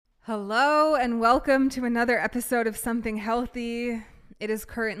Hello and welcome to another episode of Something Healthy. It is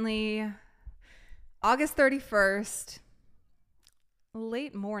currently August 31st,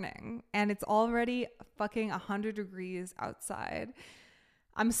 late morning, and it's already fucking 100 degrees outside.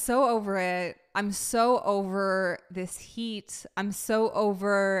 I'm so over it. I'm so over this heat. I'm so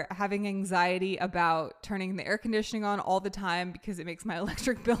over having anxiety about turning the air conditioning on all the time because it makes my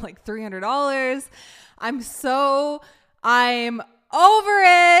electric bill like $300. I'm over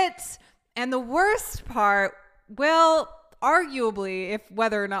it. And the worst part, well, arguably,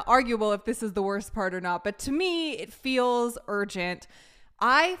 if this is the worst part or not, but to me, it feels urgent.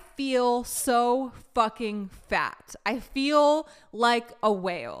 I feel so fucking fat. I feel like a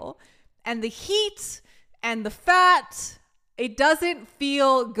whale. And the heat and the fat, it doesn't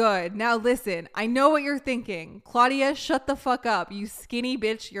feel good. Now listen, I know what you're thinking. Claudia, shut the fuck up. You skinny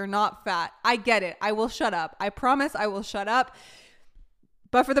bitch, you're not fat. I get it. I will shut up. I promise I will shut up.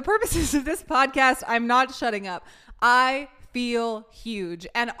 But for the purposes of this podcast, I'm not shutting up. I feel huge.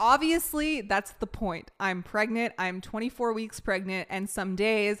 And obviously, that's the point. I'm pregnant. I'm 24 weeks pregnant. And some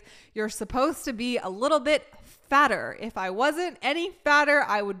days you're supposed to be a little bit fatter. If I wasn't any fatter,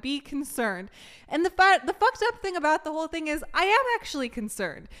 I would be concerned. And the fucked up thing about the whole thing is I am actually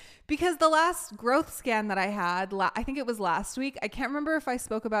concerned because the last growth scan that I had, I think it was last week. I can't remember if I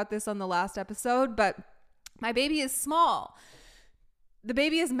spoke about this on the last episode, but my baby is small. The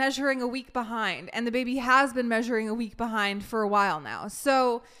baby is measuring a week behind, and the baby has been measuring a week behind for a while now.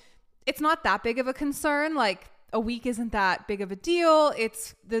 So it's not that big of a concern. Like a week isn't that big of a deal.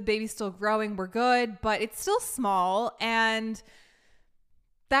 The baby's still growing. We're good, but it's still small. And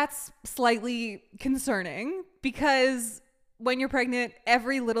that's slightly concerning because when you're pregnant,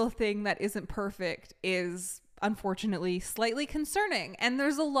 every little thing that isn't perfect is unfortunately slightly concerning. And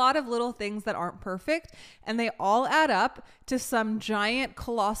there's a lot of little things that aren't perfect, and they all add up to some giant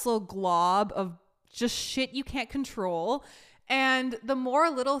colossal glob of just shit you can't control. And the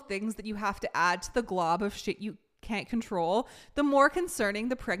more little things that you have to add to the glob of shit you can't control, the more concerning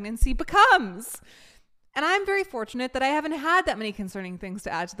the pregnancy becomes. And I'm very fortunate that I haven't had that many concerning things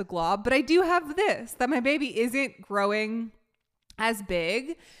to add to the glob, but I do have this, that my baby isn't growing as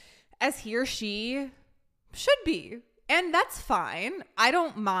big as he or she should be. And that's fine. I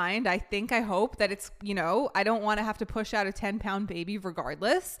don't mind. I hope that it's, I don't want to have to push out a 10-pound baby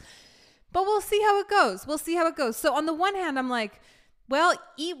regardless, but we'll see how it goes. So on the one hand, I'm like, well,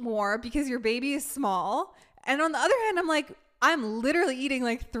 eat more because your baby is small. And on the other hand, I'm like, I'm literally eating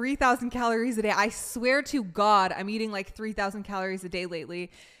like 3,000 calories a day. I swear to God, I'm eating like 3,000 calories a day lately.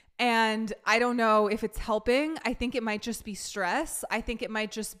 And I don't know if it's helping. I think it might just be stress. I think it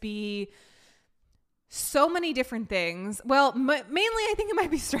might just be so many different things. Well, mainly I think it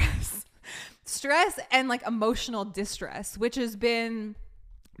might be stress and like emotional distress, which has been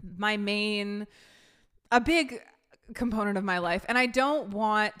a big component of my life. And I don't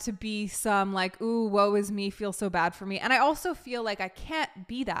want to be some like, ooh, woe is me, feel so bad for me. And I also feel like I can't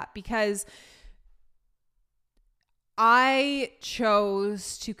be that because I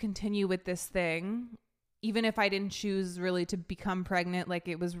chose to continue with this thing, even if I didn't choose really to become pregnant. Like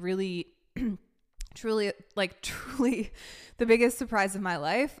it was really truly the biggest surprise of my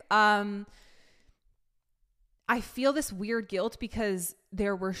life. I feel this weird guilt because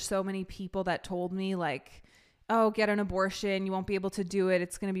there were so many people that told me like, oh, get an abortion. You won't be able to do it.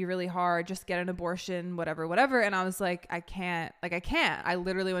 It's going to be really hard. Just get an abortion, whatever. And I was like, I can't. I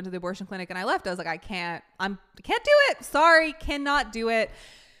literally went to the abortion clinic and I left. I was like, I can't do it. Sorry. Cannot do it.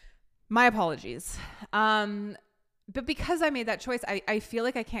 My apologies. But because I made that choice, I feel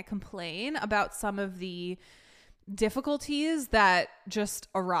like I can't complain about some of the difficulties that just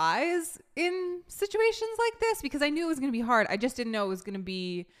arise in situations like this because I knew it was going to be hard. I just didn't know it was going to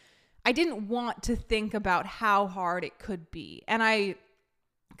be, I didn't want to think about how hard it could be. And I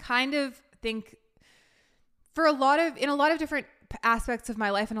kind of think in a lot of different aspects of my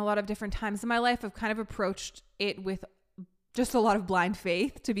life and a lot of different times in my life, I've kind of approached it with just a lot of blind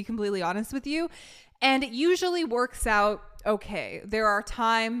faith, to be completely honest with you. And it usually works out okay. There are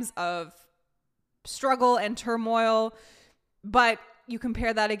times of struggle and turmoil, but you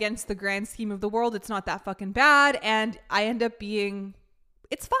compare that against the grand scheme of the world, it's not that fucking bad. And I end up being,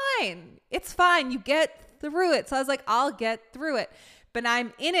 it's fine. You get through it. So I was like, I'll get through it. But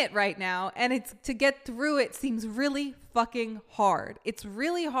I'm in it right now. And to get through it seems really fucking hard. It's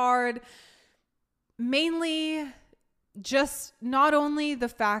really hard. Mainly just not only the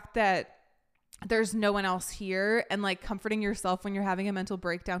fact that there's no one else here and like comforting yourself when you're having a mental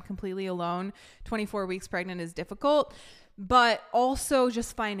breakdown completely alone, 24 weeks pregnant is difficult, but also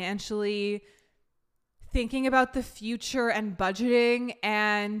just financially thinking about the future and budgeting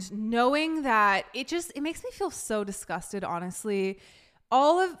and knowing that it makes me feel so disgusted, honestly.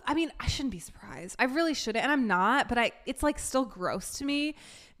 I shouldn't be surprised. I really shouldn't, and I'm not, but it's like still gross to me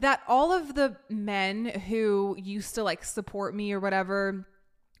that all of the men who used to like support me or whatever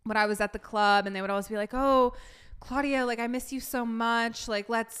when I was at the club, and they would always be like, "Oh, Claudia, like I miss you so much. Like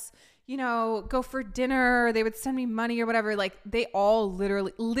let's, go for dinner." They would send me money or whatever. Like they all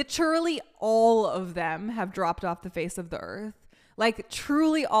literally all of them have dropped off the face of the earth. Like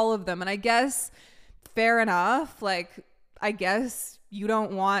truly all of them. And I guess fair enough. Like I guess you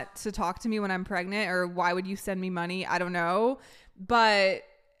don't want to talk to me when I'm pregnant, or why would you send me money? I don't know. But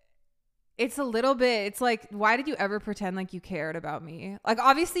it's like, why did you ever pretend like you cared about me? Like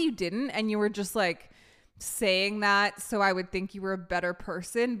obviously you didn't, and you were just like saying that so I would think you were a better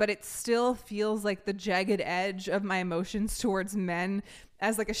person, but it still feels like the jagged edge of my emotions towards men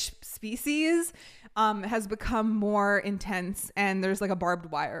as like a species has become more intense, and there's like a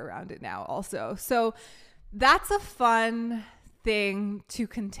barbed wire around it now also. So that's a fun thing to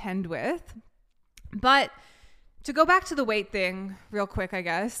contend with. But to go back to the weight thing real quick, I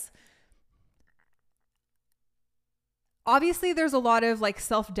guess, obviously there's a lot of like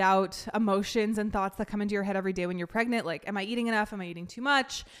self-doubt, emotions and thoughts that come into your head every day when you're pregnant. Like, am I eating enough? Am I eating too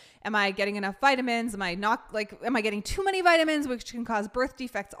much? Am I getting enough vitamins? Am I getting too many vitamins, which can cause birth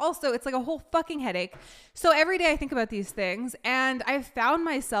defects? Also, it's like a whole fucking headache. So every day I think about these things, and I've found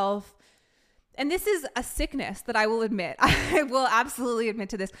myself, and this is a sickness that I will admit, I will absolutely admit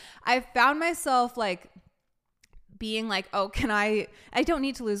to this. I've found myself like being like, oh, I don't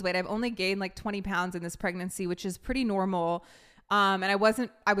need to lose weight. I've only gained like 20 pounds in this pregnancy, which is pretty normal. And I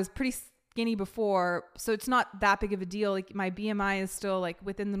was pretty skinny before, so it's not that big of a deal. Like my BMI is still like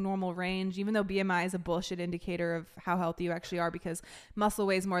within the normal range, even though BMI is a bullshit indicator of how healthy you actually are, because muscle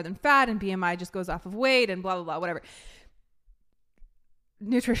weighs more than fat and BMI just goes off of weight and blah, blah, blah, whatever.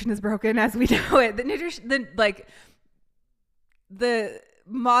 Nutrition is broken as we know it. The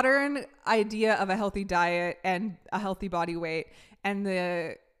modern idea of a healthy diet and a healthy body weight and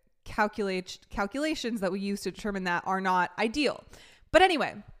the calculations that we use to determine that are not ideal. But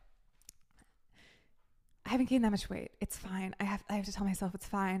anyway, I haven't gained that much weight. It's fine. I have to tell myself it's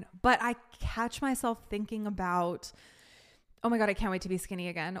fine. But I catch myself thinking about, oh my God, I can't wait to be skinny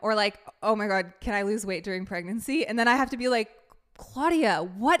again. Or like, oh my God, can I lose weight during pregnancy? And then I have to be like, Claudia,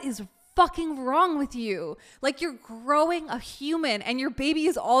 what is fucking wrong with you? Like, you're growing a human and your baby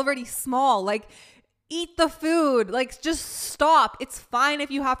is already small. Like, eat the food. Like, just stop. It's fine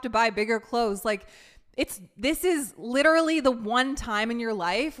if you have to buy bigger clothes. Like, this is literally the one time in your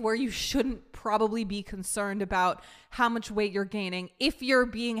life where you shouldn't probably be concerned about how much weight you're gaining if you're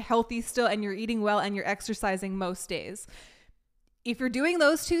being healthy still and you're eating well and you're exercising most days. If you're doing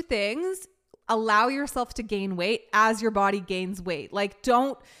those two things, allow yourself to gain weight as your body gains weight. Like,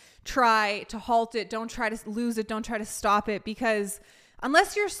 don't try to halt it. Don't try to lose it. Don't try to stop it, because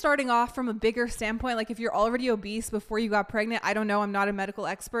unless you're starting off from a bigger standpoint, like if you're already obese before you got pregnant, I don't know, I'm not a medical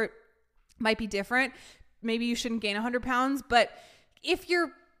expert, might be different. Maybe you shouldn't gain 100 pounds, but if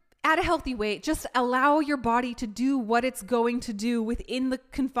you're at a healthy weight, just allow your body to do what it's going to do within the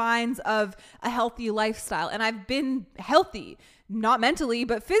confines of a healthy lifestyle. And I've been healthy, not mentally,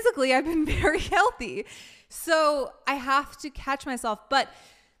 but physically, I've been very healthy. So I have to catch myself, but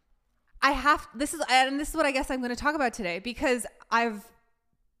this is what I guess I'm going to talk about today, because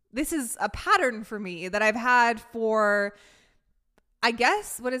this is a pattern for me that I've had for, I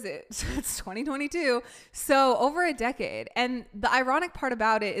guess, what is it? It's 2022. So over a decade. And the ironic part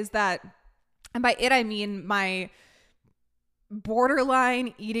about it is that, and by it, I mean my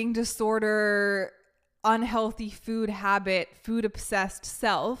borderline eating disorder, unhealthy food habit, food obsessed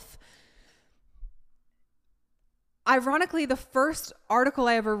self. Ironically, the first article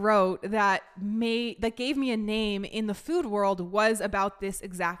I ever wrote that gave me a name in the food world was about this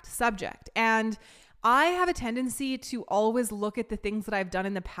exact subject. And I have a tendency to always look at the things that I've done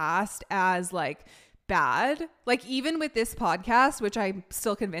in the past as like bad. Like even with this podcast, which I'm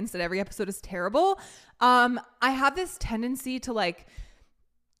still convinced that every episode is terrible. I have this tendency to like,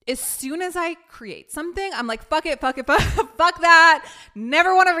 as soon as I create something, I'm like, fuck it, fuck that.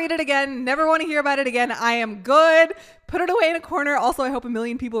 Never want to read it again. Never want to hear about it again. I am good. Put it away in a corner. Also, I hope a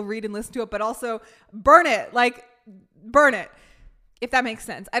million people read and listen to it, but also burn it. Like, burn it. If that makes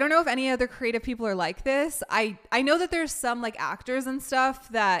sense. I don't know if any other creative people are like this. I know that there's some like actors and stuff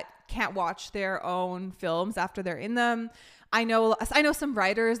that can't watch their own films after they're in them. I know some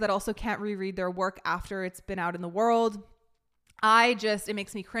writers that also can't reread their work after it's been out in the world. It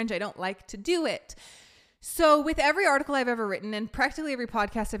makes me cringe. I don't like to do it. So with every article I've ever written and practically every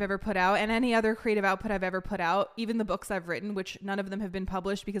podcast I've ever put out and any other creative output I've ever put out, even the books I've written, which none of them have been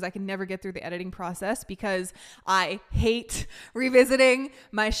published because I can never get through the editing process because I hate revisiting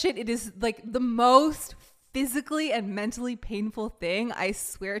my shit. It is like the most physically and mentally painful thing. I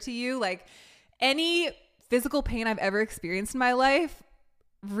swear to you, like any physical pain I've ever experienced in my life,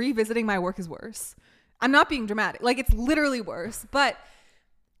 revisiting my work is worse. I'm not being dramatic. Like it's literally worse. But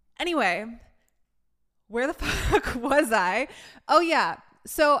anyway, where the fuck was I? Oh yeah.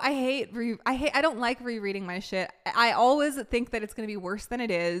 So I don't like rereading my shit. I always think that it's going to be worse than it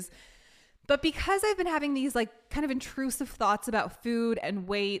is. But because I've been having these like kind of intrusive thoughts about food and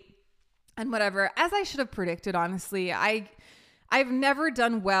weight and whatever, as I should have predicted, honestly, I've never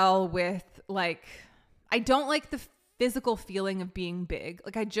done well with like, I don't like the physical feeling of being big.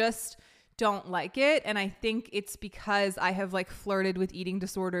 Like I just don't like it. And I think it's because I have like flirted with eating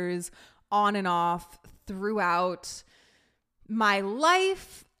disorders on and off throughout my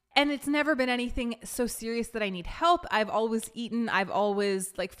life. And it's never been anything so serious that I need help. I've always eaten. I've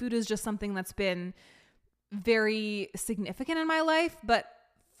always like food is just something that's been very significant in my life. But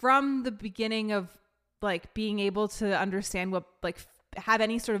from the beginning of like being able to understand what like have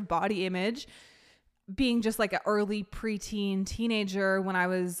any sort of body image, being just like an early preteen teenager when I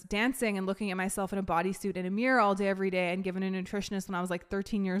was dancing and looking at myself in a bodysuit in a mirror all day, every day, and given a nutritionist when I was like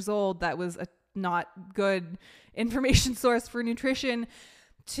 13 years old, that was a not good information source for nutrition,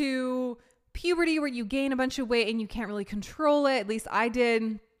 to puberty where you gain a bunch of weight and you can't really control it. At least I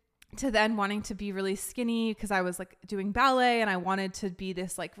did. To then wanting to be really skinny because I was like doing ballet and I wanted to be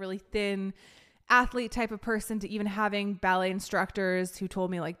this like really thin athlete type of person, to even having ballet instructors who told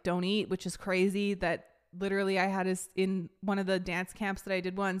me like don't eat, which is crazy. That literally I had is in one of the dance camps that I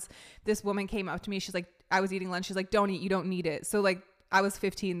did once, this woman came up to me, she's like, I was eating lunch, she's like, don't eat, you don't need it. So like I was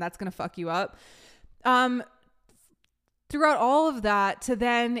 15, that's gonna fuck you up. Throughout all of that, to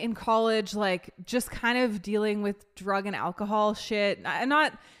then in college, like just kind of dealing with drug and alcohol shit.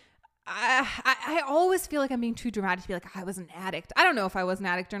 I always feel like I'm being too dramatic to be like, I was an addict. I don't know if I was an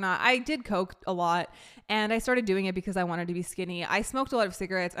addict or not. I did coke a lot and I started doing it because I wanted to be skinny. I smoked a lot of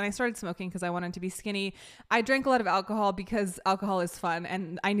cigarettes and I started smoking because I wanted to be skinny. I drank a lot of alcohol because alcohol is fun.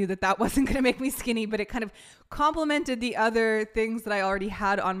 And I knew that wasn't going to make me skinny, but it kind of complemented the other things that I already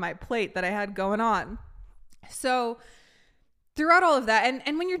had on my plate that I had going on. So throughout all of that,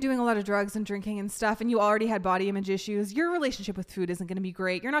 and when you're doing a lot of drugs and drinking and stuff and you already had body image issues, your relationship with food isn't going to be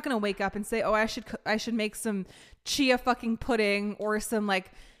great. You're not going to wake up and say, oh, I should make some chia fucking pudding or some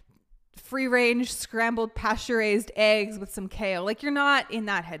like free range scrambled pasture raised eggs with some kale. Like you're not in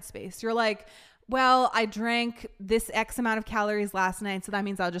that headspace. You're like, well, I drank this X amount of calories last night, so that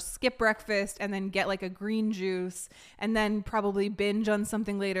means I'll just skip breakfast and then get like a green juice and then probably binge on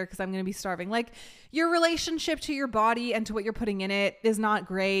something later because I'm going to be starving. Like your relationship to your body and to what you're putting in it is not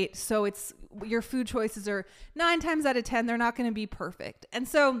great. So it's your food choices are 9 times out of 10, they're not going to be perfect. And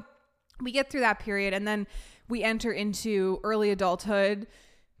so we get through that period and then we enter into early adulthood,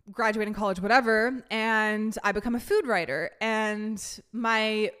 graduating college, whatever, and I become a food writer. And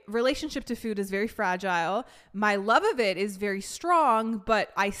my relationship to food is very fragile. My love of it is very strong, but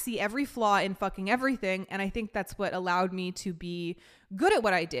I see every flaw in fucking everything. And I think that's what allowed me to be good at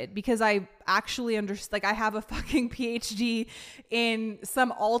what I did, because I actually understand, like I have a fucking PhD in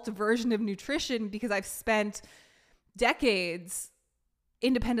some alt version of nutrition because I've spent decades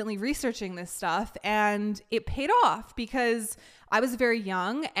independently researching this stuff, and it paid off because I was very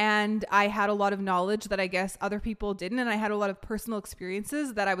young and I had a lot of knowledge that I guess other people didn't, and I had a lot of personal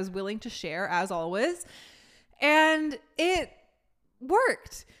experiences that I was willing to share, as always, and it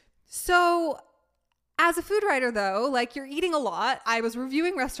worked. So as a food writer though, like you're eating a lot. I was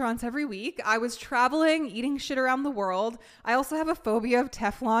reviewing restaurants every week. I was traveling, eating shit around the world. I also have a phobia of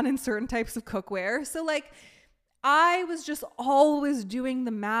Teflon and certain types of cookware. So like I was just always doing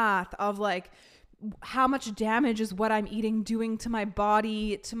the math of like how much damage is what I'm eating doing to my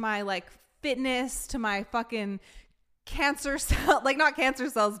body, to my like fitness, to my fucking cancer cell, like not cancer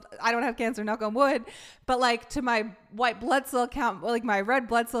cells. I don't have cancer, knock on wood, but like to my white blood cell count, like my red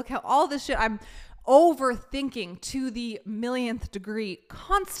blood cell count, all this shit. I'm overthinking to the millionth degree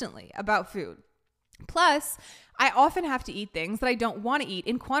constantly about food. Plus, I often have to eat things that I don't want to eat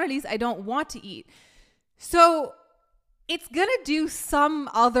in quantities I don't want to eat. So it's going to do some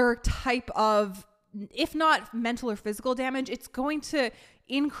other type of, if not mental or physical damage, it's going to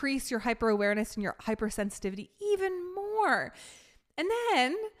increase your hyper-awareness and your hypersensitivity even more. And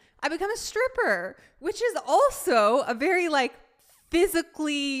then I become a stripper, which is also a very like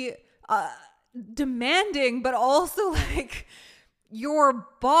physically demanding, but also like your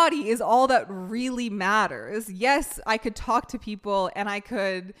body is all that really matters. Yes, I could talk to people and I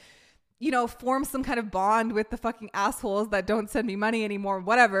could, form some kind of bond with the fucking assholes that don't send me money anymore,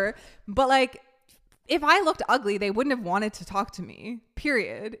 whatever. But like, if I looked ugly, they wouldn't have wanted to talk to me,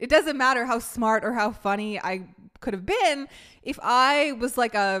 period. It doesn't matter how smart or how funny I could have been. If I was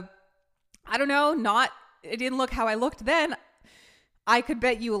like it didn't look how I looked then, I could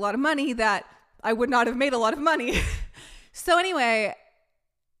bet you a lot of money that I would not have made a lot of money. So anyway,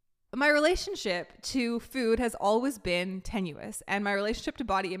 my relationship to food has always been tenuous, and my relationship to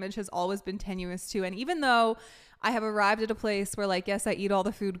body image has always been tenuous too. And even though I have arrived at a place where, like, yes, I eat all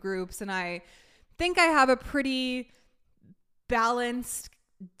the food groups and I think I have a pretty balanced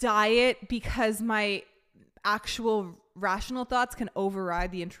diet because my actual rational thoughts can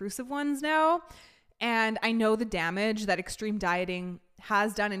override the intrusive ones now. And I know the damage that extreme dieting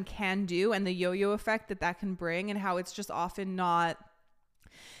has done and can do, and the yo-yo effect that can bring, and how it's just often not,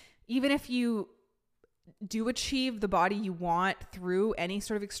 even if you do achieve the body you want through any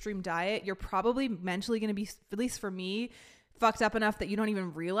sort of extreme diet, you're probably mentally going to be, at least for me, fucked up enough that you don't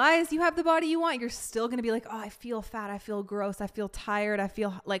even realize you have the body you want. You're still going to be like, oh, I feel fat. I feel gross. I feel tired. I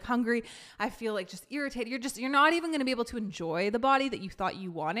feel like hungry. I feel like just irritated. You're not even going to be able to enjoy the body that you thought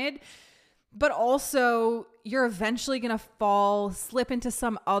you wanted. But also, you're eventually going to slip into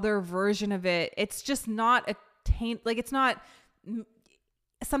some other version of it. It's just not it's not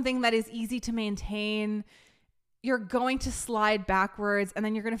something that is easy to maintain. You're going to slide backwards, and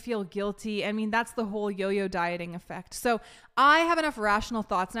then you're going to feel guilty. I mean, that's the whole yo-yo dieting effect. So I have enough rational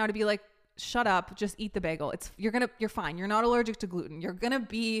thoughts now to be like, shut up, just eat the bagel. You're fine. You're not allergic to gluten. You're going to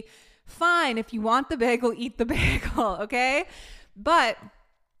be fine. If you want the bagel, eat the bagel. Okay. But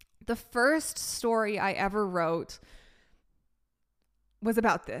the first story I ever wrote was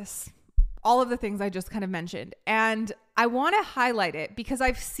about this. All of the things I just kind of mentioned. And I want to highlight it because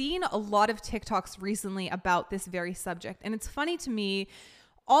I've seen a lot of TikToks recently about this very subject. And it's funny to me,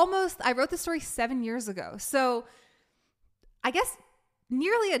 I wrote this story 7 years ago. So I guess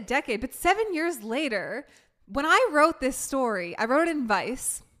nearly a decade, but 7 years later, when I wrote this story, I wrote it in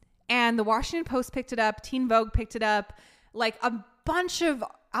Vice, and the Washington Post picked it up, Teen Vogue picked it up, like a bunch of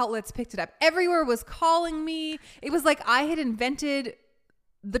outlets picked it up. Everywhere was calling me. It was like I had invented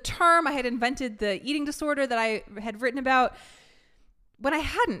the term. I had invented the eating disorder that I had written about when I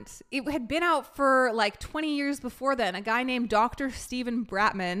hadn't. It had been out for like 20 years before then. A guy named Dr. Stephen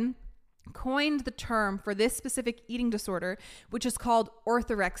Bratman coined the term for this specific eating disorder, which is called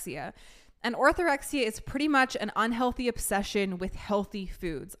orthorexia. And orthorexia is pretty much an unhealthy obsession with healthy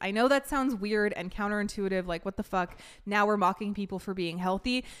foods. I know that sounds weird and counterintuitive, like what the fuck? Now we're mocking people for being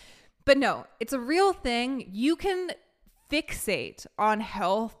healthy. But no, it's a real thing. You can fixate on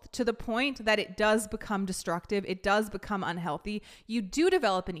health to the point that it does become destructive. It does become unhealthy. You do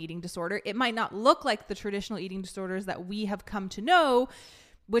develop an eating disorder. It might not look like the traditional eating disorders that we have come to know,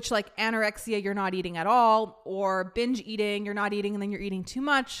 which like anorexia, you're not eating at all, or binge eating, you're not eating and then you're eating too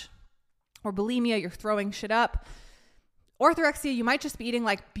much, or bulimia, you're throwing shit up. Orthorexia, you might just be eating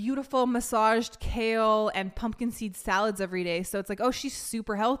like beautiful massaged kale and pumpkin seed salads every day. So it's like, oh, she's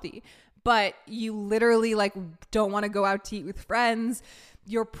super healthy. But you literally like don't want to go out to eat with friends.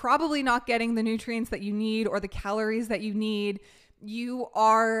 You're probably not getting the nutrients that you need or the calories that you need.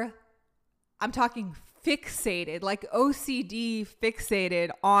 I'm talking fixated, like OCD fixated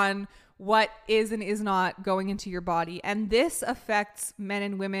on what is and is not going into your body. And this affects men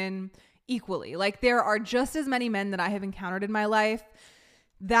and women equally. Like there are just as many men that I have encountered in my life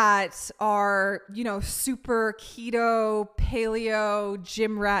that are, super keto, paleo,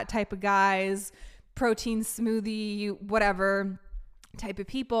 gym rat type of guys, protein smoothie, whatever type of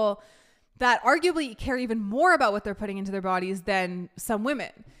people that arguably care even more about what they're putting into their bodies than some women.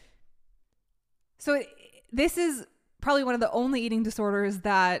 So this is probably one of the only eating disorders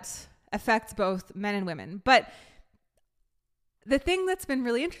that affects both men and women. But the thing that's been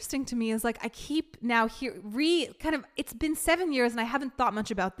really interesting to me is like I keep now it's been 7 years and I haven't thought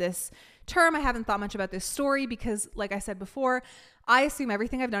much about this term. I haven't thought much about this story because like I said before, I assume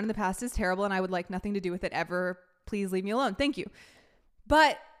everything I've done in the past is terrible and I would like nothing to do with it ever. Please leave me alone. Thank you.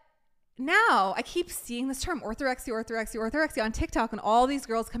 But now I keep seeing this term orthorexia on TikTok, and all these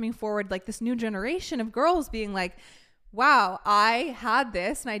girls coming forward, like this new generation of girls being like, wow, I had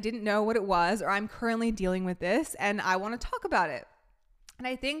this and I didn't know what it was, or I'm currently dealing with this and I want to talk about it. And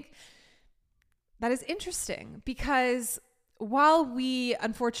I think that is interesting because while we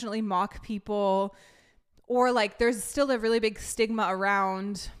unfortunately mock people, or like there's still a really big stigma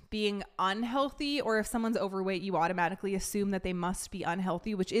around being unhealthy, or if someone's overweight, you automatically assume that they must be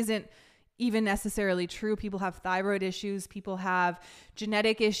unhealthy, which isn't even necessarily true. People have thyroid issues, people have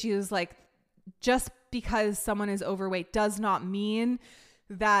genetic issues. Like, just because someone is overweight does not mean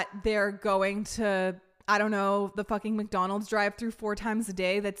that they're going to, I don't know, the fucking McDonald's drive-through 4 times a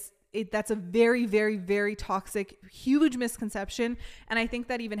day. That's a very, very, very toxic, huge misconception. And I think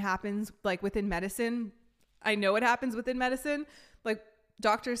that even happens like within medicine. I know it happens within medicine. Like,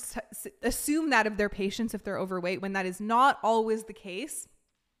 doctors assume that of their patients if they're overweight, when that is not always the case.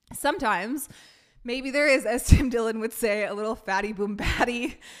 Sometimes maybe there is, as Tim Dillon would say, a little fatty boom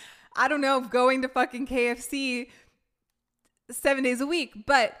batty, I don't know, going to fucking KFC 7 days a week.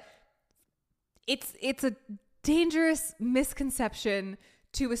 But it's a dangerous misconception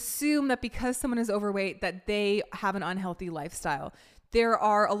to assume that because someone is overweight that they have an unhealthy lifestyle. There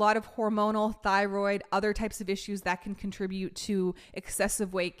are a lot of hormonal, thyroid, other types of issues that can contribute to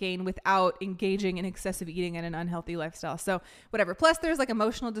excessive weight gain without engaging in excessive eating and an unhealthy lifestyle. So whatever. Plus there's like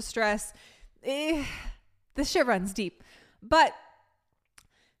emotional distress. This shit runs deep. But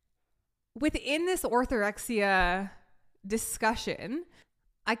within this orthorexia discussion,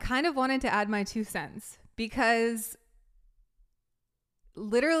 I kind of wanted to add my 2 cents, because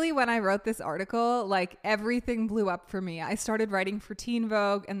literally when I wrote this article, like, everything blew up for me. I started writing for Teen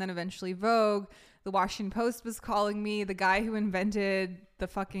Vogue and then eventually Vogue. The Washington Post was calling me, the guy who invented the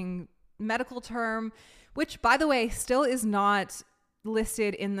fucking medical term, which, by the way, still is not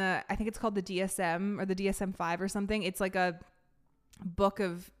listed in the, I think it's called the DSM or the DSM-5 or something. It's like a book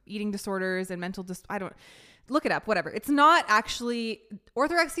of eating disorders and mental I don't, look it up, whatever. It's not actually,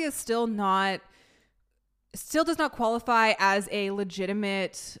 orthorexia is still does not qualify as a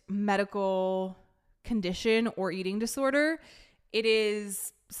legitimate medical condition or eating disorder. It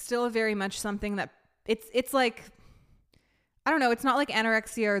is still very much something that it's like, I don't know, it's not like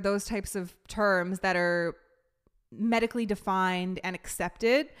anorexia or those types of terms that are medically defined and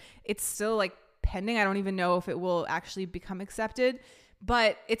accepted. It's still like pending. I don't even know if it will actually become accepted,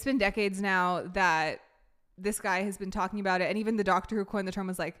 but it's been decades now that this guy has been talking about it. And even the doctor who coined the term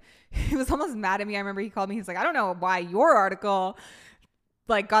was like, he was almost mad at me. I remember he called me. He's like, I don't know why your article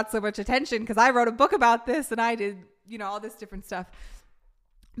like got so much attention, because I wrote a book about this and I did, all this different stuff.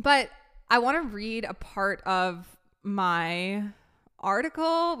 But I want to read a part of my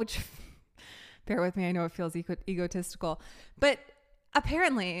article, which bear with me, I know it feels egotistical, but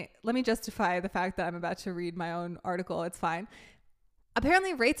apparently, let me justify the fact that I'm about to read my own article. It's fine.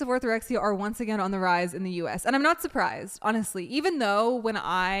 Apparently, rates of orthorexia are once again on the rise in the US. And I'm not surprised, honestly, even though when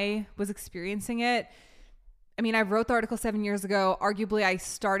I was experiencing it, I mean, I wrote the article 7 years ago. Arguably, I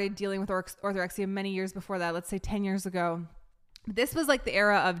started dealing with orthorexia many years before that, let's say 10 years ago. This was like the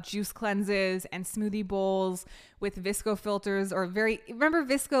era of juice cleanses and smoothie bowls with Visco filters, or remember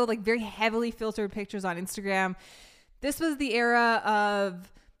Visco, like very heavily filtered pictures on Instagram. This was the era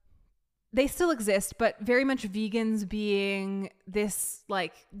of, they still exist, but very much vegans being this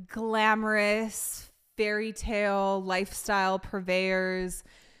like glamorous fairy tale lifestyle purveyors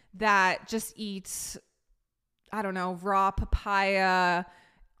that just eat, I don't know, raw papaya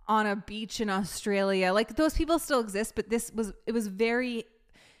on a beach in Australia. Like, those people still exist, but it was very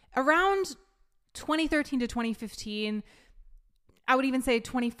around 2013 to 2015. I would even say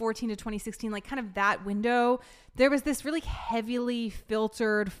 2014 to 2016, like kind of that window. There was this really heavily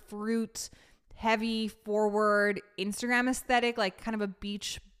filtered fruit, heavy forward Instagram aesthetic, like kind of a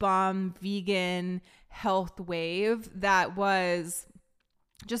beach bum, vegan health wave that was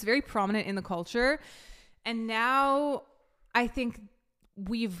just very prominent in the culture. And now I think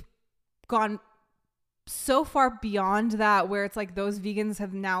we've gone so far beyond that, where it's like those vegans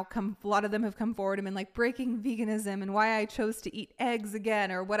have now come, a lot of them have come forward and been like, breaking veganism and why I chose to eat eggs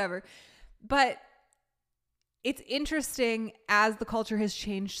again or whatever. But it's interesting, as the culture has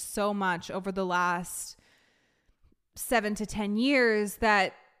changed so much over the last 7 to 10 years,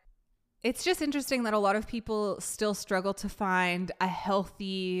 that it's just interesting that a lot of people still struggle to find a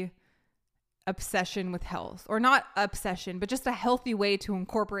healthy obsession with health, or not obsession, but just a healthy way to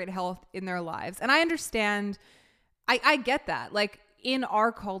incorporate health in their lives. And I understand, I get that. Like, in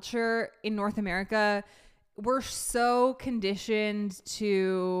our culture in North America, we're so conditioned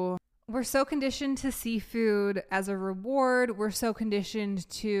to see food as a reward. We're so conditioned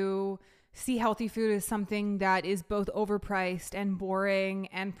to see healthy food as something that is both overpriced and boring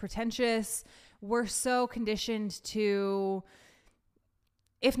and pretentious. We're so conditioned to,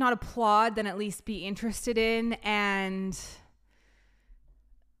 if not applaud, then at least be interested in and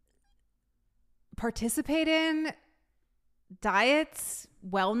participate in diets,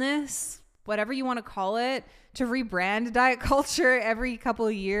 wellness, whatever you want to call it, to rebrand diet culture every couple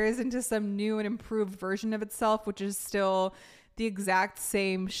of years into some new and improved version of itself, which is still the exact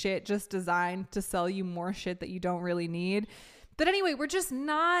same shit, just designed to sell you more shit that you don't really need. But anyway,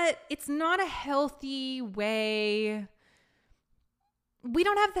 it's not a healthy way. We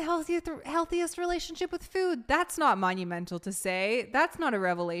don't have the healthiest relationship with food. That's not monumental to say. That's not a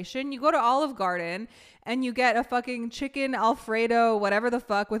revelation. You go to Olive Garden and you get a fucking chicken Alfredo, whatever the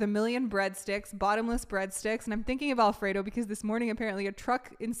fuck, with a million breadsticks, bottomless breadsticks. And I'm thinking of Alfredo because this morning, apparently a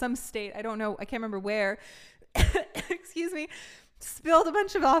truck in some state, I don't know, I can't remember where, excuse me, spilled a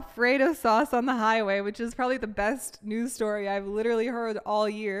bunch of Alfredo sauce on the highway, which is probably the best news story I've literally heard all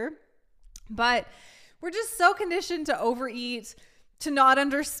year. But we're just so conditioned to overeat, to not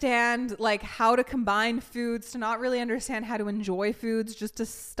understand like how to combine foods, to not really understand how to enjoy foods, just to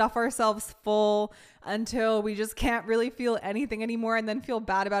stuff ourselves full until we just can't really feel anything anymore, and then feel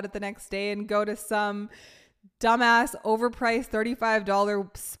bad about it the next day and go to some dumbass overpriced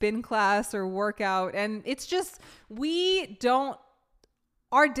 $35 spin class or workout. And it's just,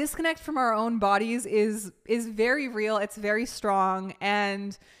 our disconnect from our own bodies is very real. It's very strong.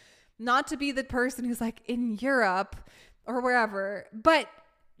 And not to be the person who's like in Europe or wherever, but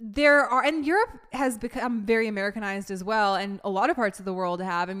and Europe has become very Americanized as well, and a lot of parts of the world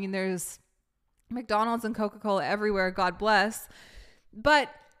have. I mean, there's McDonald's and Coca-Cola everywhere, God bless. But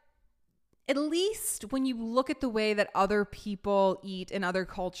at least when you look at the way that other people eat in other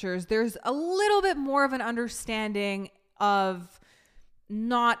cultures, there's a little bit more of an understanding of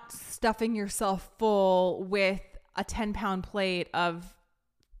not stuffing yourself full with a 10-pound plate of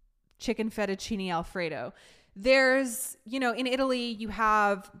chicken fettuccine Alfredo. There's, in Italy, you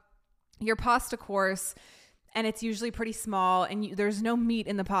have your pasta course, and it's usually pretty small, and there's no meat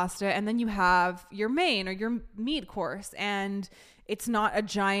in the pasta. And then you have your main or your meat course, and it's not a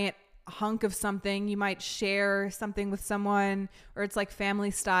giant hunk of something. You might share something with someone, or it's like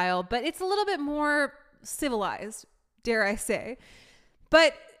family style, but it's a little bit more civilized, dare I say.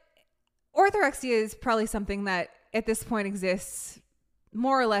 But orthorexia is probably something that at this point exists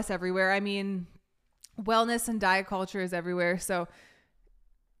more or less everywhere. I mean, wellness and diet culture is everywhere, so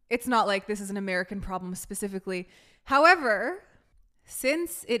it's not like this is an American problem specifically. However,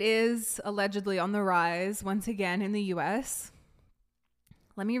 since it is allegedly on the rise once again in the US,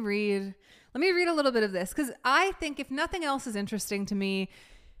 let me read a little bit of this, because I think if nothing else is interesting to me,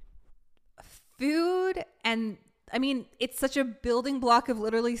 food, and I mean, it's such a building block of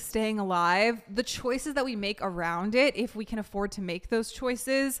literally staying alive, the choices that we make around it, if we can afford to make those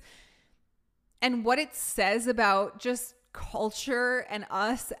choices, and what it says about just culture and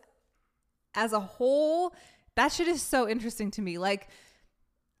us as a whole, that shit is so interesting to me. Like,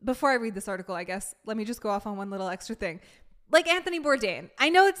 before I read this article, I guess, let me just go off on one little extra thing. Like Anthony Bourdain. I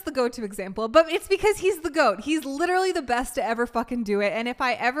know it's the go-to example, but it's because he's the GOAT. He's literally the best to ever fucking do it. And if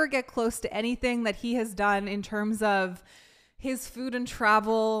I ever get close to anything that he has done in terms of his food and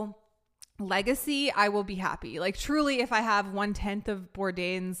travel legacy, I will be happy. Like, truly, if I have 1/10 of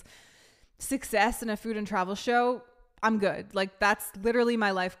Bourdain's success in a food and travel show, I'm good. Like, that's literally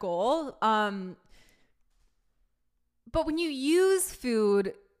my life goal. But when you use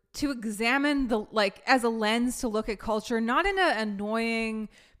food to examine as a lens to look at culture, not in an annoying,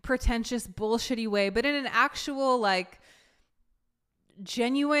 pretentious, bullshitty way, but in an actual, like,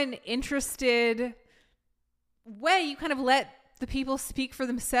 genuine, interested way, you kind of let the people speak for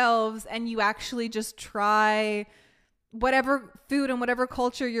themselves, and you actually just try whatever food and whatever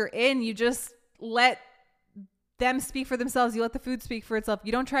culture you're in. You just let them speak for themselves. You let the food speak for itself.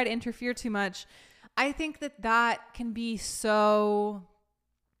 You don't try to interfere too much. I think that can be so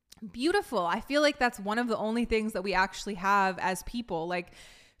beautiful. I feel like that's one of the only things that we actually have as people. Like,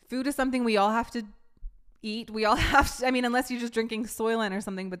 food is something we all have to eat. We all have to, I mean, unless you're just drinking Soylent or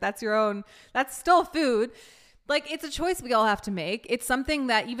something, but that's still food. Like, it's a choice we all have to make. It's something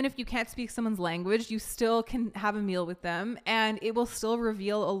that even if you can't speak someone's language, you still can have a meal with them, and it will still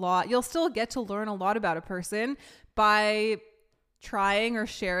reveal a lot. You'll still get to learn a lot about a person by trying or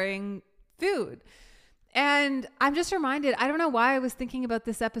sharing food. And I'm just reminded, I don't know why I was thinking about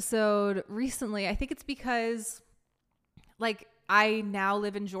this episode recently. I think it's because, like, I now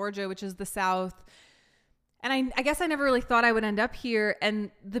live in Georgia, which is the South. And I guess I never really thought I would end up here.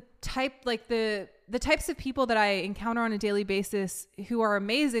 And the types of people that I encounter on a daily basis who are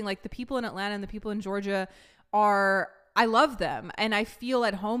amazing, like the people in Atlanta and the people in Georgia, I love them. And I feel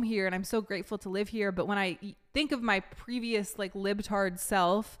at home here, and I'm so grateful to live here. But when I think of my previous, like, libtard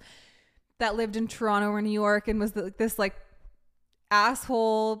self that lived in Toronto or New York and was this like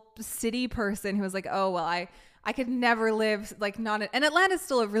asshole city person who was like, oh, well, I could never live like not, and Atlanta's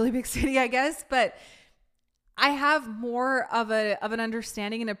still a really big city, I guess, but I have more of an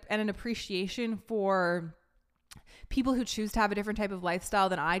understanding and an appreciation for people who choose to have a different type of lifestyle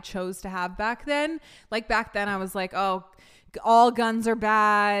than I chose to have back then. Like back then I was like, oh, all guns are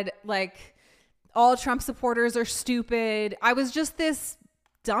bad. Like all Trump supporters are stupid. I was just this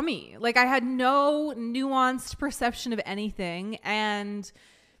dummy. Like I had no nuanced perception of anything and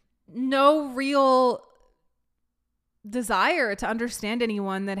no real desire to understand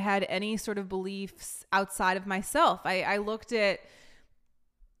anyone that had any sort of beliefs outside of myself. I looked at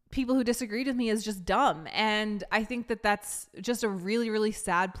people who disagreed with me as just dumb. And I think that that's just a really, really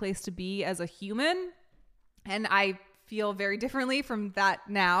sad place to be as a human. And I feel very differently from that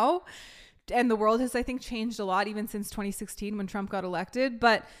now. And the world has, I think, changed a lot even since 2016 when Trump got elected.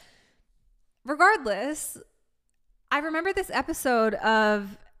 But regardless, I remember this episode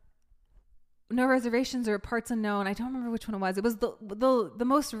of No Reservations or Parts Unknown. I don't remember which one it was. It was the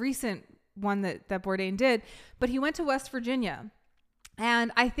most recent one that Bourdain did. But he went to West Virginia.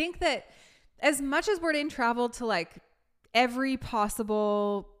 And I think that as much as Bourdain traveled to like every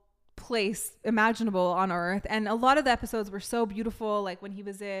possible place imaginable on Earth, and a lot of the episodes were so beautiful, like when he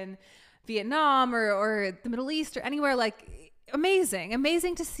was in Vietnam or the Middle East or anywhere, like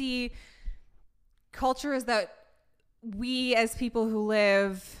amazing to see cultures that we as people who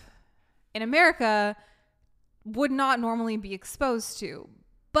live in America would not normally be exposed to.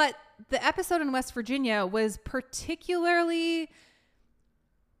 But the episode in West Virginia was particularly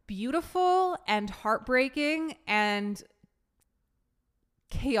beautiful and heartbreaking and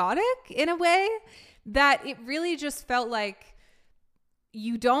chaotic in a way that it really just felt like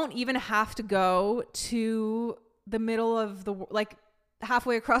you don't even have to go to the middle of the, like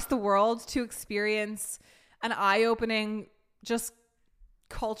halfway across the world to experience an eye-opening, just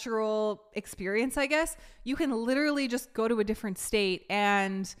cultural experience, I guess. You can literally just go to a different state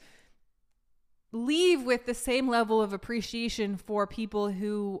and leave with the same level of appreciation for people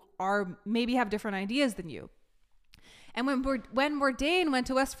who are maybe have different ideas than you. And when Bourdain went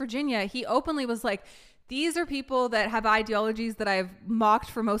to West Virginia, he openly was like, these are people that have ideologies that I've mocked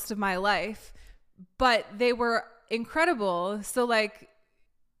for most of my life, but they were incredible. So like,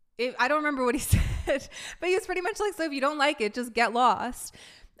 I don't remember what he said, but he was pretty much like, so if you don't like it, just get lost.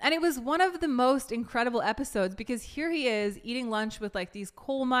 And it was one of the most incredible episodes because here he is eating lunch with like these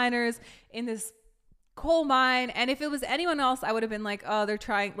coal miners in this coal mine. And if it was anyone else, I would have been like, oh, they're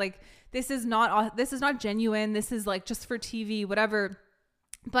trying, like, this is not genuine. This is like just for TV, whatever.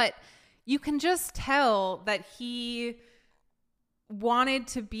 But you can just tell that he wanted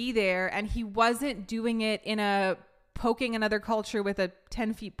to be there and he wasn't doing it in a poking another culture with a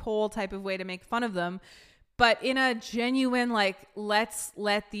 10-foot pole type of way to make fun of them, but in a genuine, like, let's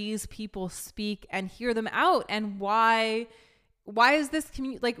let these people speak and hear them out. And why is this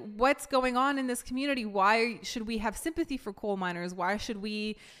community, like, what's going on in this community? Why should we have sympathy for coal miners? Why should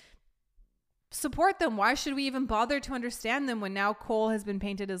we support them? Why should we even bother to understand them when now coal has been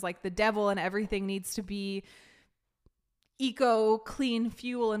painted as like the devil and everything needs to be eco clean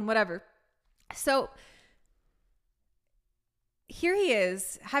fuel and whatever? So here he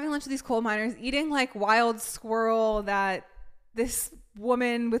is having lunch with these coal miners, eating like wild squirrel that this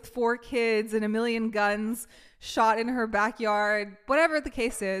woman with 4 kids and a million guns shot in her backyard, whatever the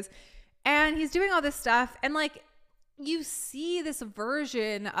case is. And he's doing all this stuff. And like, you see this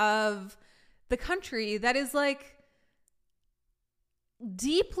version of the country that is like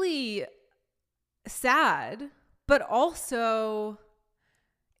deeply sad, but also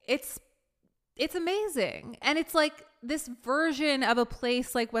it's amazing. And it's like this version of a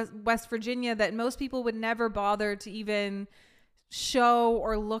place like West Virginia that most people would never bother to even show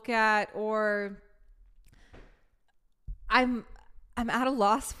or look at, or I'm at a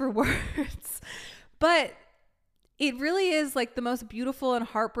loss for words. But it really is like the most beautiful and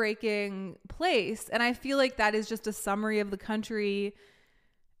heartbreaking place. And I feel like that is just a summary of the country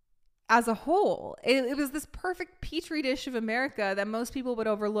as a whole. It was this perfect petri dish of America that most people would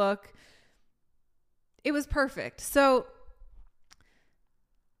overlook. It was perfect. So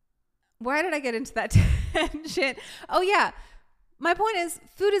why did I get into that tangent? Oh yeah. My point is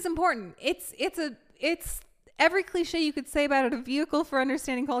food is important. It's every cliche you could say about it, a vehicle for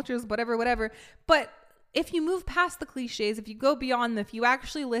understanding cultures, whatever. But if you move past the cliches, if you go beyond them, if you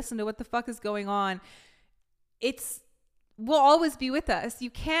actually listen to what the fuck is going on, will always be with us. You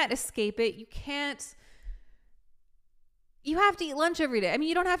can't escape it. You have to eat lunch every day. I mean,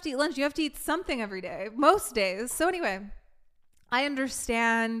 you don't have to eat lunch. You have to eat something every day, most days. So anyway, I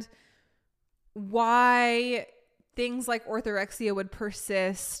understand why things like orthorexia would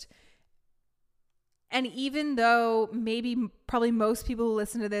persist And even though probably most people who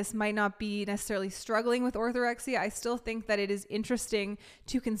listen to this might not be necessarily struggling with orthorexia, I still think that it is interesting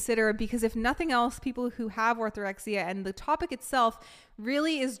to consider, because if nothing else, people who have orthorexia, and the topic itself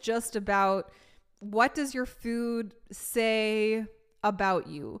really is just about, what does your food say about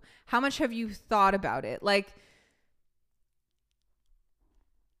you? How much have you thought about it? Like,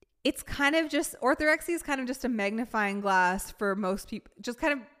 it's kind of just, orthorexia is kind of just a magnifying glass for most people. Just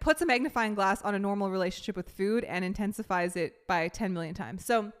kind of puts a magnifying glass on a normal relationship with food and intensifies it by 10 million times.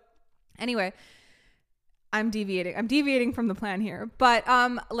 So anyway, I'm deviating from the plan here, but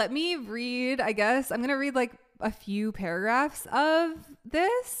let me read, I guess I'm going to read like a few paragraphs of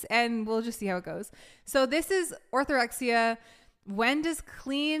this and we'll just see how it goes. So this is orthorexia. When does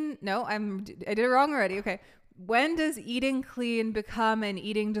clean, no, I did it wrong already. Okay. When does eating clean become an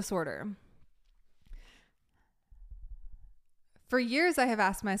eating disorder? For years, I have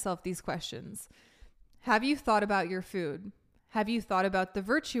asked myself these questions. Have you thought about your food? Have you thought about the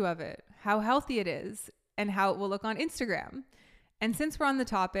virtue of it, how healthy it is, and how it will look on Instagram? And since we're on the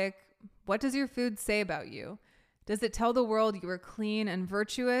topic, what does your food say about you? Does it tell the world you are clean and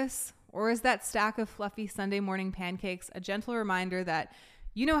virtuous? Or is that stack of fluffy Sunday morning pancakes a gentle reminder that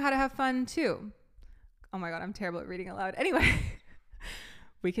you know how to have fun too? Oh my God, I'm terrible at reading aloud. Anyway,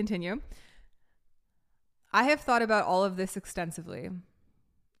 we continue. I have thought about all of this extensively,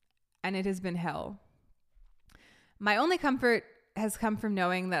 and it has been hell. My only comfort has come from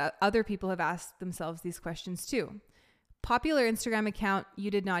knowing that other people have asked themselves these questions too. Popular Instagram account, You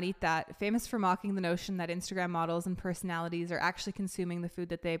Did Not Eat That, famous for mocking the notion that Instagram models and personalities are actually consuming the food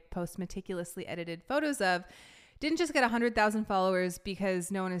that they post meticulously edited photos of, didn't just get 100,000 followers because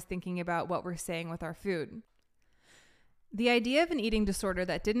no one is thinking about what we're saying with our food. The idea of an eating disorder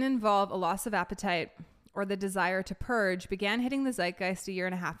that didn't involve a loss of appetite or the desire to purge began hitting the zeitgeist a year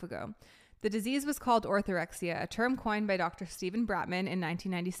and a half ago. The disease was called orthorexia, a term coined by Dr. Stephen Bratman in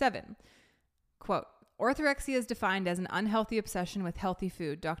 1997. Quote, orthorexia is defined as an unhealthy obsession with healthy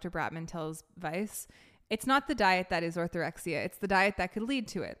food, Dr. Bratman tells Vice. It's not the diet that is orthorexia. It's the diet that could lead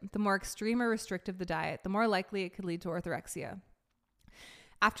to it. The more extreme or restrictive the diet, the more likely it could lead to orthorexia.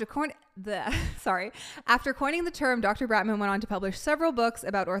 After coining the term, Dr. Bratman went on to publish several books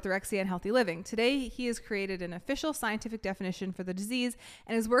about orthorexia and healthy living. Today, he has created an official scientific definition for the disease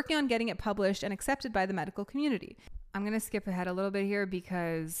and is working on getting it published and accepted by the medical community. I'm going to skip ahead a little bit here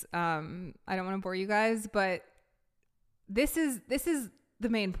because I don't want to bore you guys, but this is the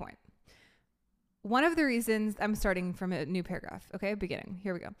main point. One of the reasons, I'm starting from a new paragraph, okay, beginning,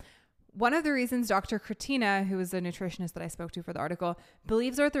 here we go. One of the reasons Dr. Kratina, who is a nutritionist that I spoke to for the article,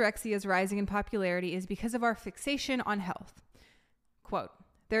 believes orthorexia is rising in popularity is because of our fixation on health. Quote,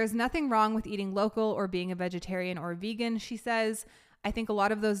 there is nothing wrong with eating local or being a vegetarian or a vegan, she says. I think a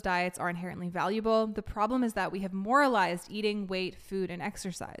lot of those diets are inherently valuable. The problem is that we have moralized eating, weight, food, and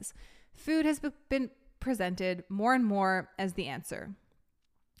exercise. Food has been presented more and more as the answer.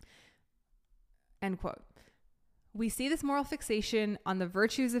 End quote. We see this moral fixation on the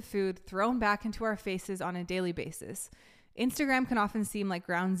virtues of food thrown back into our faces on a daily basis. Instagram can often seem like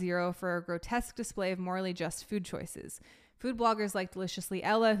ground zero for a grotesque display of morally just food choices. Food bloggers like Deliciously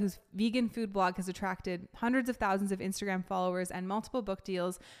Ella, whose vegan food blog has attracted hundreds of thousands of Instagram followers and multiple book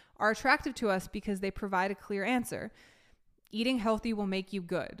deals, are attractive to us because they provide a clear answer. Eating healthy will make you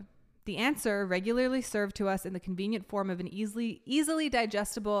good. The answer, regularly served to us in the convenient form of an easily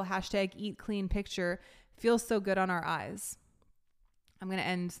digestible #eat-clean picture, feels so good on our eyes. I'm going to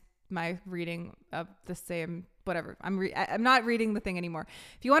end my reading of the same, whatever. I'm not reading the thing anymore.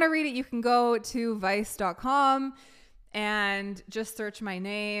 If you want to read it, you can go to vice.com and just search my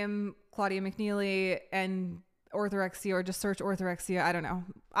name, Claudia McNeely, and orthorexia, or just search orthorexia. I don't know.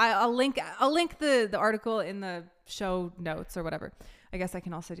 I'll link the article in the show notes or whatever. I guess I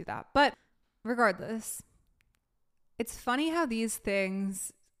can also do that. But regardless, it's funny how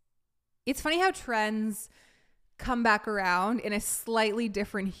trends come back around in a slightly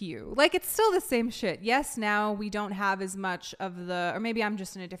different hue. Like, it's still the same shit. Yes, now we don't have as much of or maybe I'm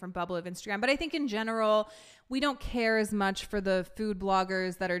just in a different bubble of Instagram, but I think in general, we don't care as much for the food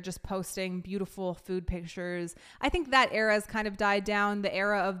bloggers that are just posting beautiful food pictures. I think that era has kind of died down, the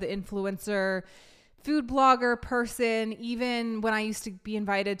era of the influencer food blogger person. Even when I used to be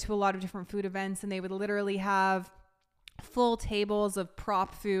invited to a lot of different food events and they would literally have full tables of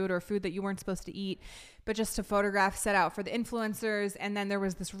prop food or food that you weren't supposed to eat, but just to photograph set out for the influencers. And then there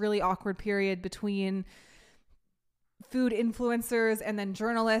was this really awkward period between food influencers and then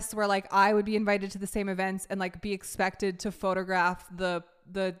journalists where like I would be invited to the same events and like be expected to photograph the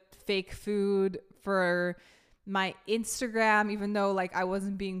fake food for my Instagram, even though like I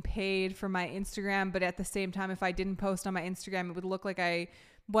wasn't being paid for my Instagram, but at the same time, if I didn't post on my Instagram, it would look like I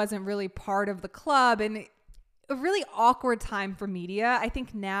wasn't really part of the club. And a really awkward time for media. I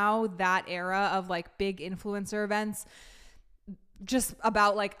think now that era of like big influencer events, just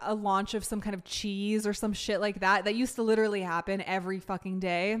about like a launch of some kind of cheese or some shit like that used to literally happen every fucking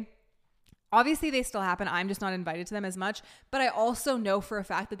day. Obviously they still happen. I'm just not invited to them as much, but I also know for a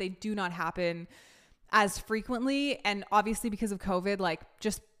fact that they do not happen as frequently. And obviously because of COVID, like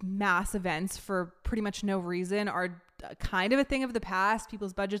just mass events for pretty much no reason are kind of a thing of the past.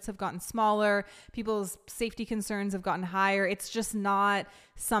 People's budgets have gotten smaller. People's safety concerns have gotten higher. It's just not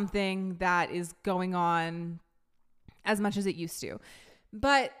something that is going on as much as it used to.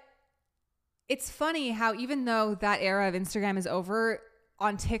 But it's funny how even though that era of Instagram is over,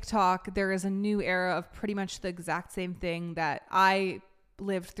 on TikTok, there is a new era of pretty much the exact same thing that I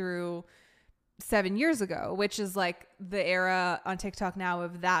lived through 7 years ago, which is like the era on TikTok now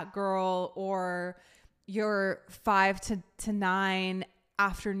of that girl or your 5 to 9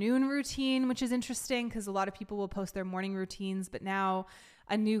 afternoon routine, which is interesting because a lot of people will post their morning routines, but now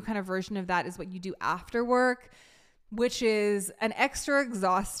a new kind of version of that is what you do after work, which is an extra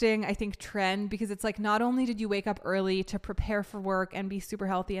exhausting, I think, trend because it's like not only did you wake up early to prepare for work and be super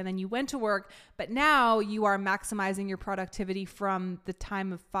healthy and then you went to work, but now you are maximizing your productivity from the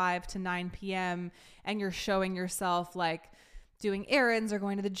time of 5 to 9 p.m. and you're showing yourself like doing errands or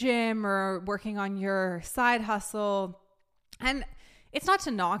going to the gym or working on your side hustle. And it's not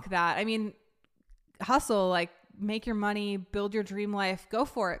to knock that. I mean, hustle, like make your money, build your dream life, go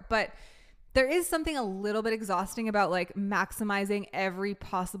for it. But there is something a little bit exhausting about like maximizing every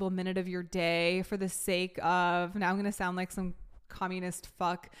possible minute of your day for the sake of, now I'm going to sound like some communist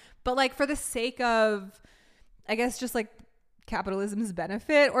fuck, but like for the sake of, I guess, just like capitalism's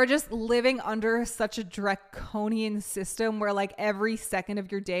benefit or just living under such a draconian system where like every second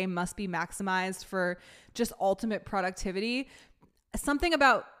of your day must be maximized for just ultimate productivity. Something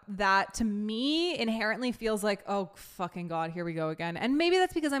about that to me inherently feels like, oh fucking God, here we go again. And maybe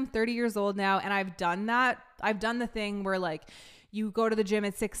that's because I'm 30 years old now and I've done that. I've done the thing where like you go to the gym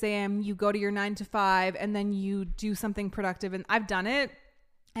at 6 a.m., you go to your 9 to 5 and then you do something productive. And I've done it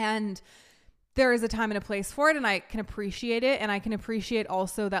and there is a time and a place for it and I can appreciate it. And I can appreciate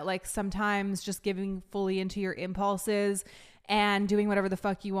also that like sometimes just giving fully into your impulses and doing whatever the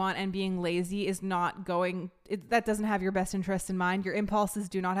fuck you want and being lazy is not going, that doesn't have your best interest in mind. Your impulses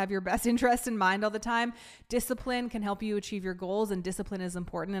do not have your best interest in mind all the time. Discipline can help you achieve your goals and discipline is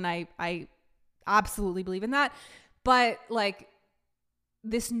important. And I absolutely believe in that. But like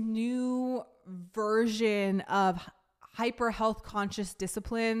this new version of hyper health conscious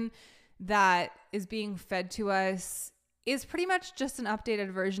discipline that is being fed to us is pretty much just an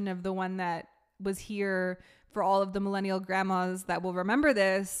updated version of the one that was here for all of the millennial grandmas that will remember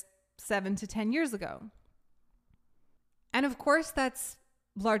this 7 to 10 years ago. And of course, that's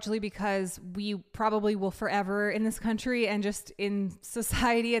largely because we probably will forever in this country and just in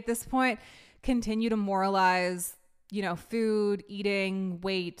society at this point continue to moralize, you know, food, eating,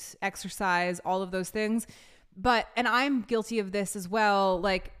 weight, exercise, all of those things. But, and I'm guilty of this as well,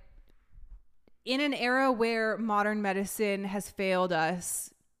 like in an era where modern medicine has failed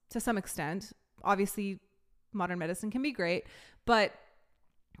us to some extent, obviously modern medicine can be great, but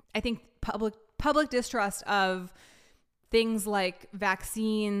I think public distrust of things like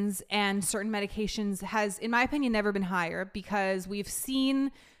vaccines and certain medications has, in my opinion, never been higher because we've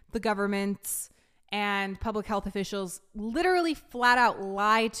seen the governments and public health officials literally flat out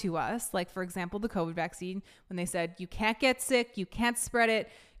lie to us. Like, for example, the COVID vaccine, when they said, you can't get sick, you can't spread it,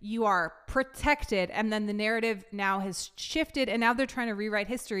 you are protected. And then the narrative now has shifted and now they're trying to rewrite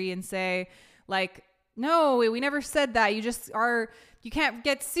history and say like, no, we never said that. You just are, you can't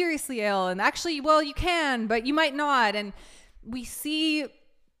get seriously ill. And actually, well, you can, but you might not. And we see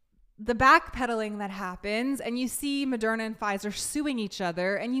the backpedaling that happens and you see Moderna and Pfizer suing each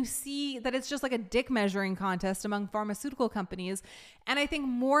other and you see that it's just like a dick measuring contest among pharmaceutical companies. And I think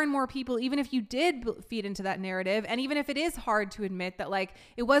more and more people, even if you did feed into that narrative, and even if it is hard to admit that like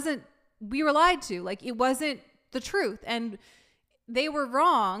it wasn't, we were lied to, like it wasn't the truth and they were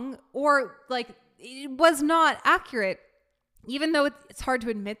wrong or like it was not accurate, even though it's hard to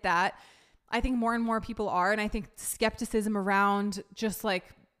admit that. I think more and more people are. And I think skepticism around just like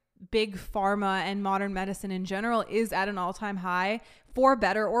big pharma and modern medicine in general is at an all-time high for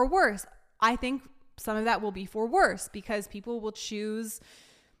better or worse. I think some of that will be for worse because people will choose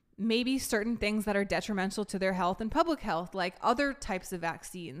maybe certain things that are detrimental to their health and public health, like other types of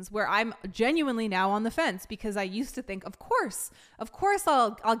vaccines, where I'm genuinely now on the fence, because I used to think, of course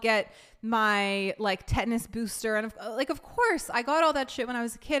I'll get my like tetanus booster. And of course I got all that shit when I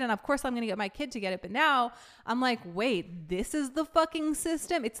was a kid. And of course I'm going to get my kid to get it. But now I'm like, wait, this is the fucking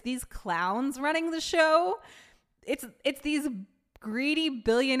system. It's these clowns running the show. It's these greedy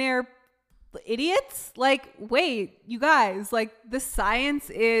billionaire idiots. Like, wait, you guys, like the science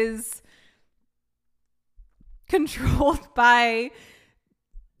is controlled by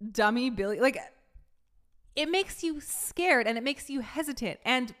dummy like it makes you scared and it makes you hesitant.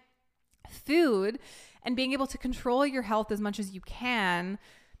 And food and being able to control your health as much as you can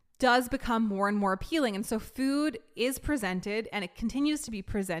does become more and more appealing. And so food is presented, and it continues to be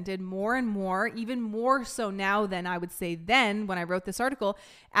presented more and more, even more so now than I would say then when I wrote this article,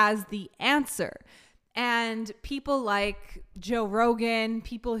 as the answer. And people like Joe Rogan,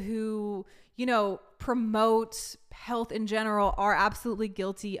 people who, you know, promote health in general, are absolutely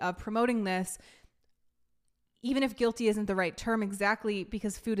guilty of promoting this, even if guilty isn't the right term exactly,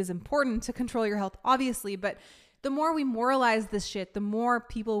 because food is important to control your health, obviously. But the more we moralize this shit, the more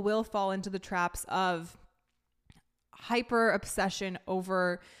people will fall into the traps of hyper obsession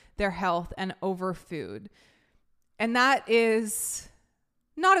over their health and over food. And that is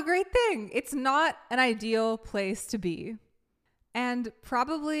not a great thing. It's not an ideal place to be. And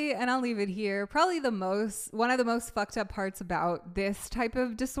probably, and I'll leave it here, probably one of the most fucked up parts about this type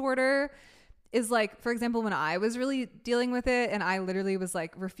of disorder is, like, for example, when I was really dealing with it and I literally was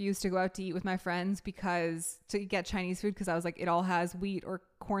like refused to go out to eat with my friends to get Chinese food, because I was like, it all has wheat or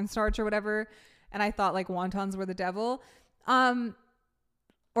cornstarch or whatever. And I thought like wontons were the devil.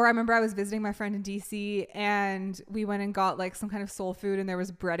 Or I remember I was visiting my friend in DC and we went and got like some kind of soul food and there was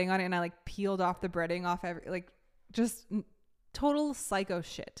breading on it. And I like peeled off the breading off just total psycho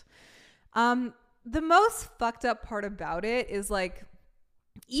shit. The most fucked up part about it is, like,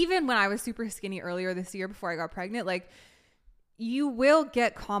 even when I was super skinny earlier this year before I got pregnant, like, you will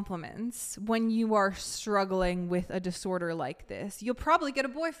get compliments when you are struggling with a disorder like this. You'll probably get a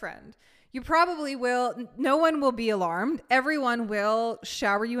boyfriend. You probably will. No one will be alarmed. Everyone will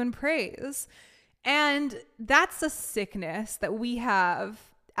shower you in praise. And that's a sickness that we have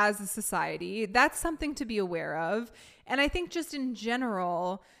as a society. That's something to be aware of. And I think just in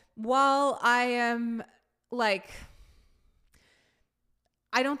general, while I am like,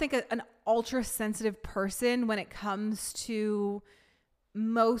 I don't think an ultra sensitive person when it comes to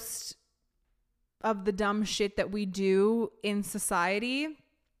most of the dumb shit that we do in society.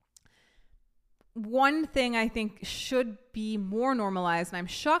 One thing I think should be more normalized, and I'm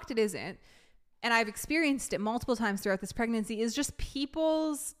shocked it isn't, and I've experienced it multiple times throughout this pregnancy, is just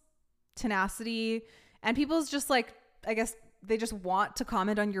people's tenacity and people's just like, I guess they just want to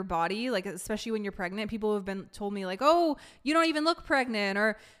comment on your body, like, especially when you're pregnant. People have been told me like, oh, you don't even look pregnant,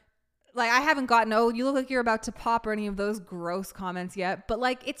 or like, I haven't gotten, oh, you look like you're about to pop, or any of those gross comments yet. But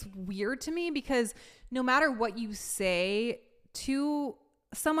like, it's weird to me because no matter what you say to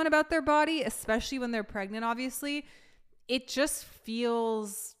someone about their body, especially when they're pregnant, obviously, it just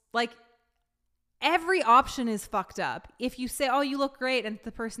feels like every option is fucked up. If you say, oh, you look great, and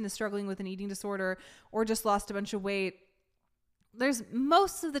the person is struggling with an eating disorder or just lost a bunch of weight, there's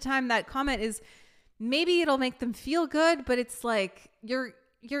most of the time that comment is maybe it'll make them feel good, but it's like you're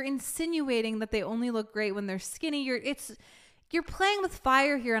insinuating that they only look great when they're skinny. You're playing with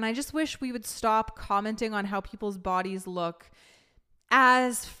fire here, and I just wish we would stop commenting on how people's bodies look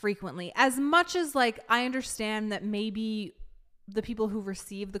as frequently. As much as, like, I understand that maybe the people who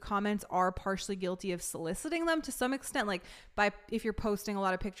receive the comments are partially guilty of soliciting them to some extent, like if you're posting a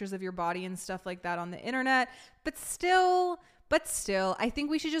lot of pictures of your body and stuff like that on the internet, but still, I think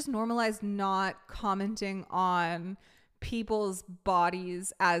we should just normalize not commenting on people's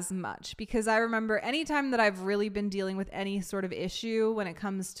bodies as much. Because I remember anytime that I've really been dealing with any sort of issue when it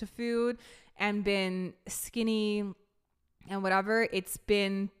comes to food and been skinny and whatever,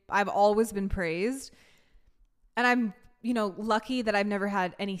 I've always been praised. And I'm, lucky that I've never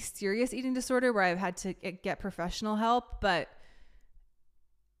had any serious eating disorder where I've had to get professional help, but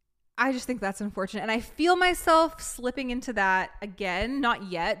I just think that's unfortunate. And I feel myself slipping into that again,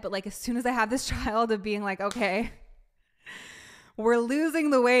 not yet, but like as soon as I have this child, of being like, okay, we're losing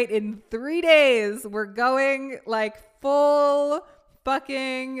the weight in 3 days. We're going like full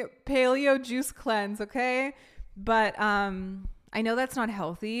fucking paleo juice cleanse. Okay. But, I know that's not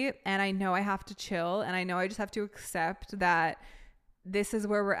healthy, and I know I have to chill, and I know I just have to accept that this is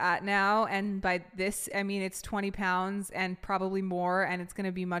where we're at now. And by this, I mean, it's 20 pounds and probably more, and it's going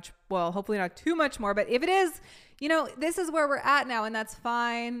to be hopefully not too much more. But if it is, you know, this is where we're at now, and that's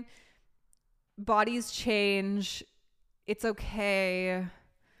fine. Bodies change. It's okay,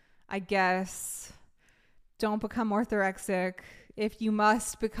 I guess. Don't become orthorexic. If you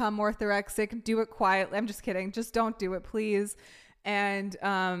must become orthorexic, do it quietly. I'm just kidding. Just don't do it, please. And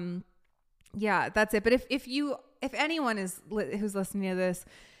yeah, that's it. But if anyone who's listening to this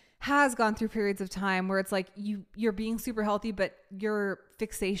has gone through periods of time where it's like you're being super healthy, but your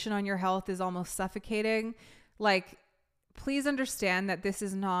fixation on your health is almost suffocating, like, please understand that this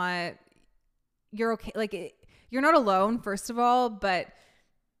is not, you're okay. Like, you're not alone, first of all, but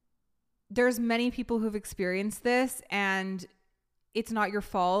there's many people who've experienced this, and it's not your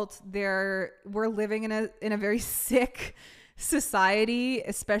fault. We're living in a very sick society,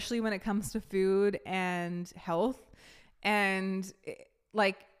 especially when it comes to food and health. And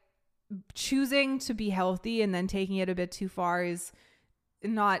like, choosing to be healthy and then taking it a bit too far is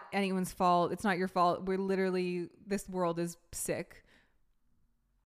not anyone's fault. It's not your fault. This world is sick.